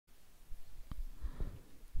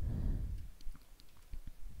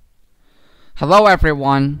Hello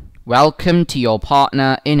everyone, welcome to your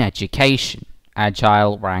partner in education,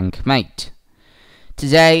 Agile Rank Mate.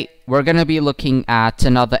 Today we're going to be looking at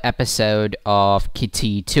another episode of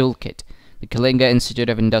KIITEE Toolkit. The Kalinga Institute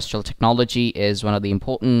of Industrial Technology is one of the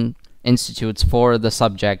important institutes for the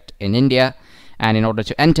subject in India, and in order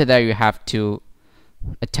to enter there you have to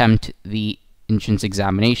attempt the entrance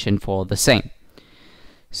examination for the same.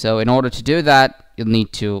 So in order to do that, you'll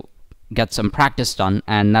need to get some practice done,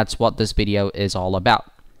 and that's what this video is all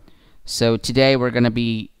about. So today we're going to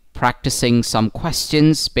be practicing some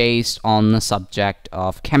questions based on the subject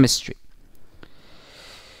of chemistry.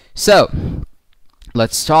 So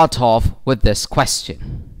let's start off with this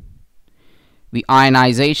question. The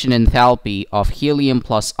ionization enthalpy of helium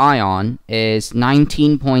plus ion is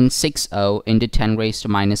 19.60 into 10 raised to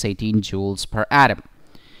minus 18 joules per atom.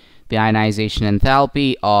 The ionization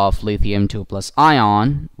enthalpy of lithium 2 plus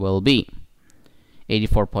ion will be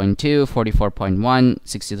 84.2, 44.1,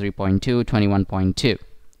 63.2, 21.2.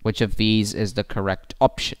 Which of these is the correct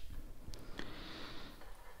option?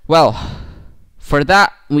 Well, for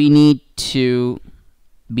that we need to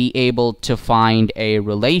be able to find a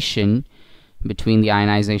relation between the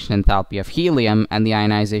ionization enthalpy of helium and the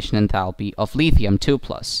ionization enthalpy of lithium 2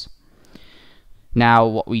 plus. Now,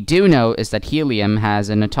 what we do know is that helium has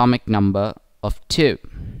an atomic number of 2,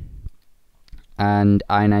 and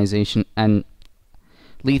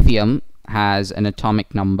lithium has an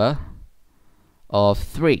atomic number of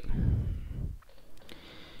 3.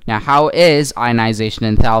 Now, how is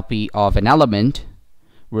ionization enthalpy of an element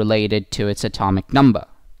related to its atomic number?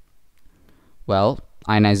 Well,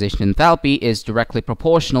 ionization enthalpy is directly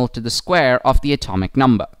proportional to the square of the atomic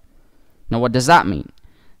number. Now, what does that mean?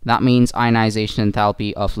 That means ionization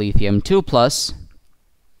enthalpy of lithium 2 plus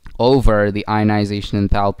over the ionization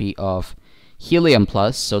enthalpy of helium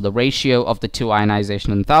plus, so the ratio of the two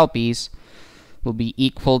ionization enthalpies will be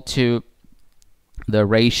equal to the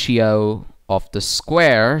ratio of the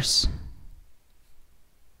squares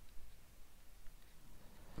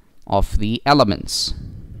of the elements.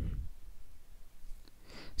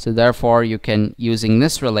 So therefore, using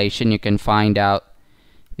this relation, you can find out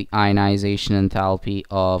the ionization enthalpy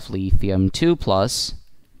of lithium 2 plus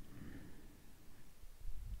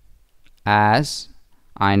as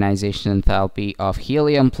ionization enthalpy of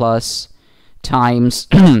helium plus times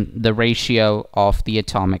the ratio of the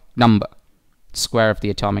atomic number, square of the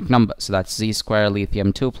atomic number. So that's z square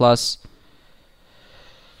lithium 2 plus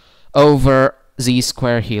over z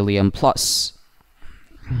square helium plus.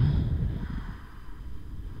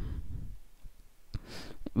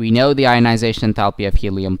 We know the ionization enthalpy of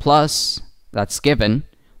helium plus, that's given.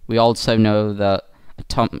 We also know the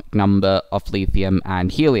atomic number of lithium and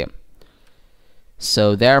helium.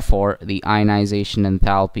 So therefore, the ionization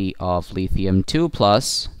enthalpy of lithium 2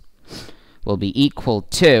 plus will be equal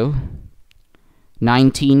to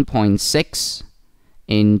 19.6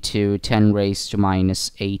 into 10 raised to minus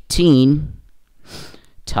 18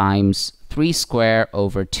 times 3 square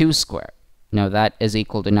over 2 square. Now that is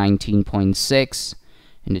equal to 19.6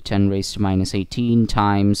 into 10 raised to minus 18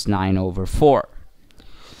 times 9 over 4.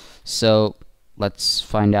 So let's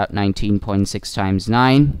find out 19.6 times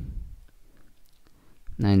 9.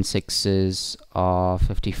 9 6s are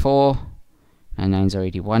 54. 9 9s are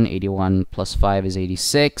 81. 81 plus 5 is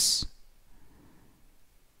 86.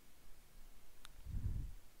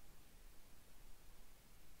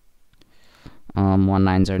 One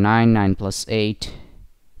 9s are 9. 9 plus 8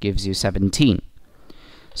 gives you 17.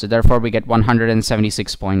 So therefore we get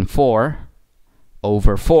 176.4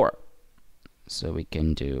 over 4. So we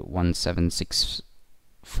can do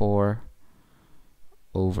 1764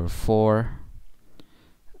 over 4.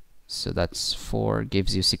 So that's 4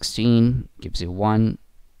 gives you 16, gives you 1.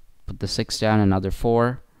 Put the 6 down, another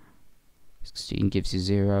 4. 16 gives you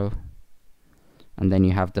 0. And then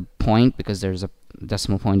you have the point because there's a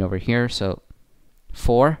decimal point over here, so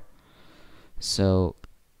 4. So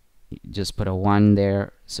just put a 1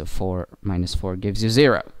 there, so 4 minus 4 gives you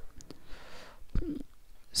 0.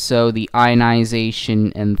 So the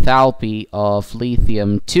ionization enthalpy of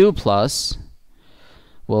lithium 2 plus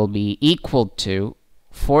will be equal to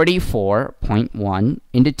 44.1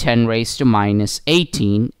 into 10 raised to minus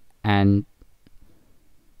 18, and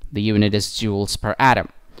the unit is joules per atom.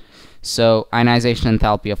 So ionization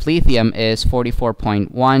enthalpy of lithium is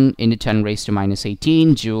 44.1 into 10 raised to minus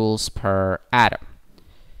 18 joules per atom.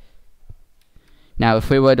 Now, if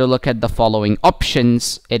we were to look at the following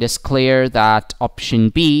options, it is clear that option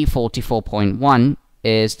B, 44.1,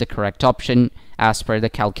 is the correct option as per the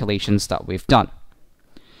calculations that we've done.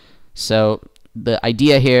 So the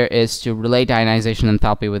idea here is to relate ionization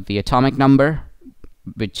enthalpy with the atomic number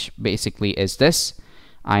which basically is this.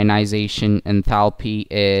 Ionization enthalpy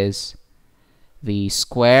is the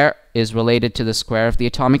square is related to the square of the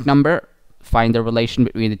atomic number. Find the relation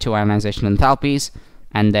between the two ionization enthalpies,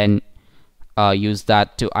 and then use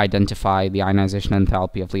that to identify the ionization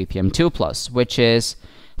enthalpy of lithium 2+, which is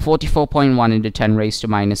 44.1 into 10 raised to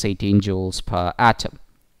minus 18 joules per atom,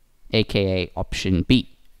 aka option B.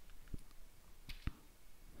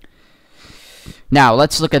 Now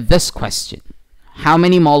let's look at this question. How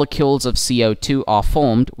many molecules of CO2 are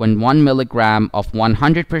formed when 1 milligram of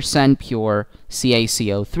 100% pure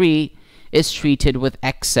CaCO3 is treated with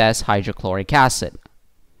excess hydrochloric acid?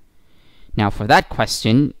 Now for that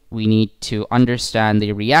question, we need to understand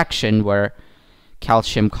the reaction where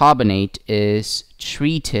calcium carbonate is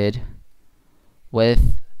treated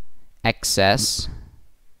with excess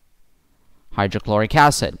hydrochloric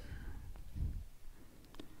acid.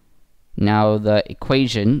 Now the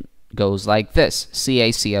equation goes like this.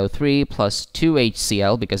 CaCO3 plus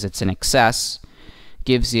 2HCl, because it's in excess,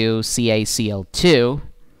 gives you CaCl2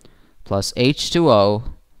 plus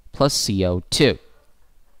H2O plus CO2.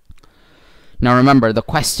 Now remember, the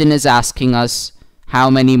question is asking us how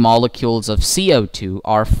many molecules of CO2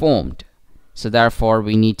 are formed. So therefore,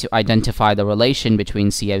 we need to identify the relation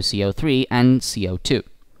between CaCO3 and CO2.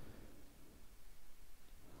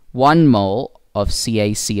 1 mole of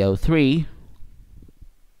CaCO3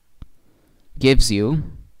 gives you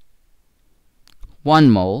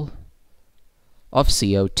 1 mole of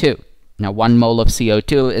CO2. Now 1 mole of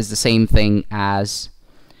CO2 is the same thing as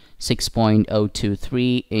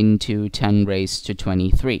 6.023 into 10 raised to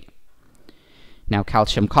 23. Now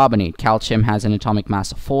calcium carbonate. Calcium has an atomic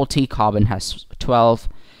mass of 40, carbon has 12.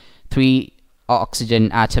 3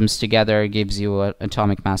 oxygen atoms together gives you an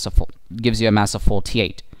atomic mass of a mass of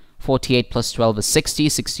 48. 48 plus 12 is 60.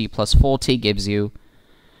 60 plus 40 gives you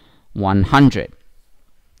 100.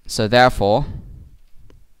 So therefore,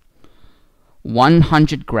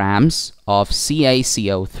 100 grams of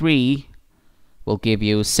CaCO3 will give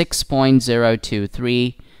you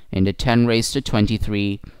 6.023 into 10 raised to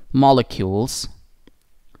 23 molecules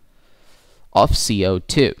of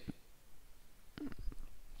CO2.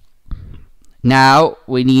 Now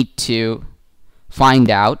we need to find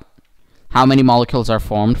out how many molecules are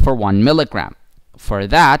formed for 1 milligram. For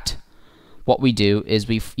that, what we do is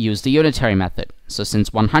we use the unitary method. So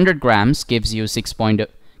since 100 grams gives you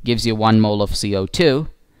 1 mole of CO2,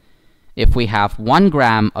 if we have 1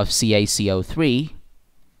 gram of CaCO3,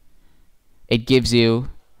 it gives you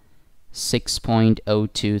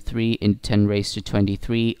 6.023 into 10 raised to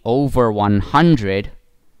 23 over 100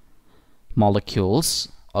 molecules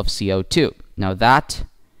of CO2. Now that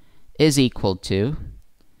is equal to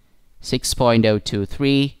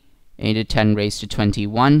 6.023 into 10 raised to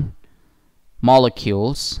 21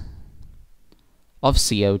 molecules of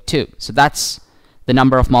CO2. So that's the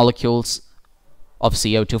number of molecules of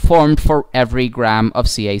CO2 formed for every gram of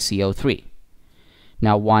CaCO3.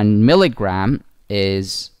 Now 1 milligram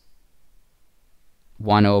is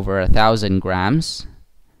 1 over 1,000 grams,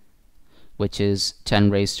 which is 10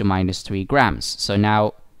 raised to minus 3 grams. So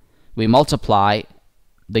now we multiply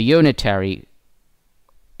the unitary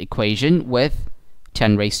equation with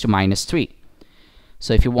 10 raised to minus 3.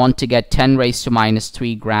 So if you want to get 10 raised to minus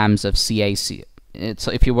 3 grams of CaCO3,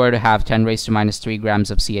 so if you were to have 10 raised to minus 3 grams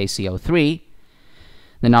of CaCO3,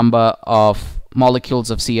 the number of molecules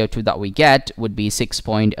of CO2 that we get would be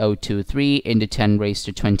 6.023 into 10 raised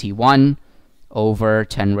to 21 over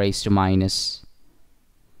 10 raised to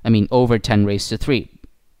over 10 raised to 3.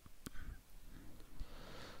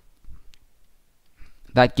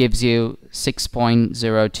 That gives you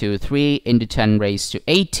 6.023 into 10 raised to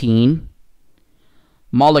 18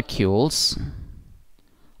 molecules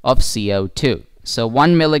of CO2. So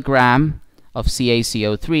 1 milligram of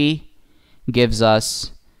CaCO3 gives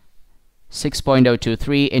us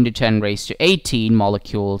 6.023 into 10 raised to 18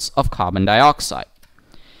 molecules of carbon dioxide.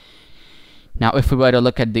 Now if we were to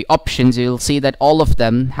look at the options, you'll see that all of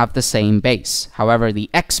them have the same base. However, the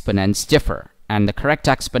exponents differ, and the correct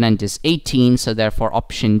exponent is 18, so therefore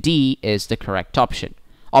option D is the correct option.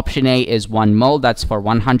 Option A is 1 mole, that's for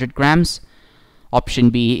 100 grams. Option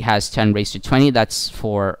B has 10 raised to 20, that's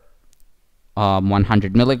for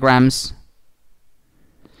 100 milligrams.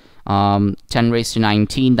 10 raised to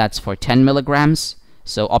 19, that's for 10 milligrams.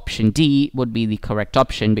 So option D would be the correct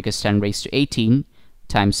option, because 10 raised to 18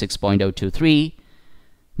 times 6.023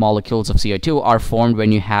 molecules of CO2 are formed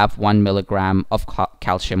when you have 1 milligram of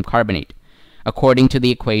calcium carbonate. According to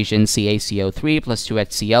the equation, CaCO3 plus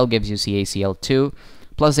 2HCl gives you CaCl2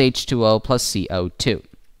 plus H2O plus CO2.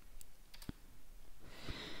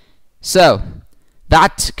 So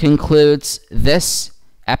that concludes this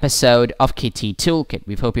episode of KIITEE Toolkit.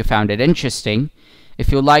 We hope you found it interesting.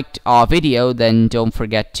 If you liked our video, then don't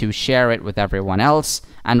forget to share it with everyone else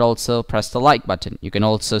and also press the like button. You can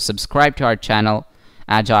also subscribe to our channel,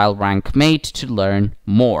 Agile Rank Mate, to learn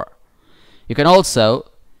more. You can also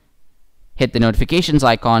hit the notifications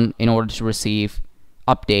icon in order to receive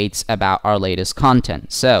updates about our latest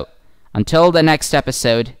content. So, until the next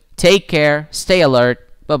episode, take care, stay alert,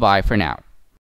 bye-bye for now.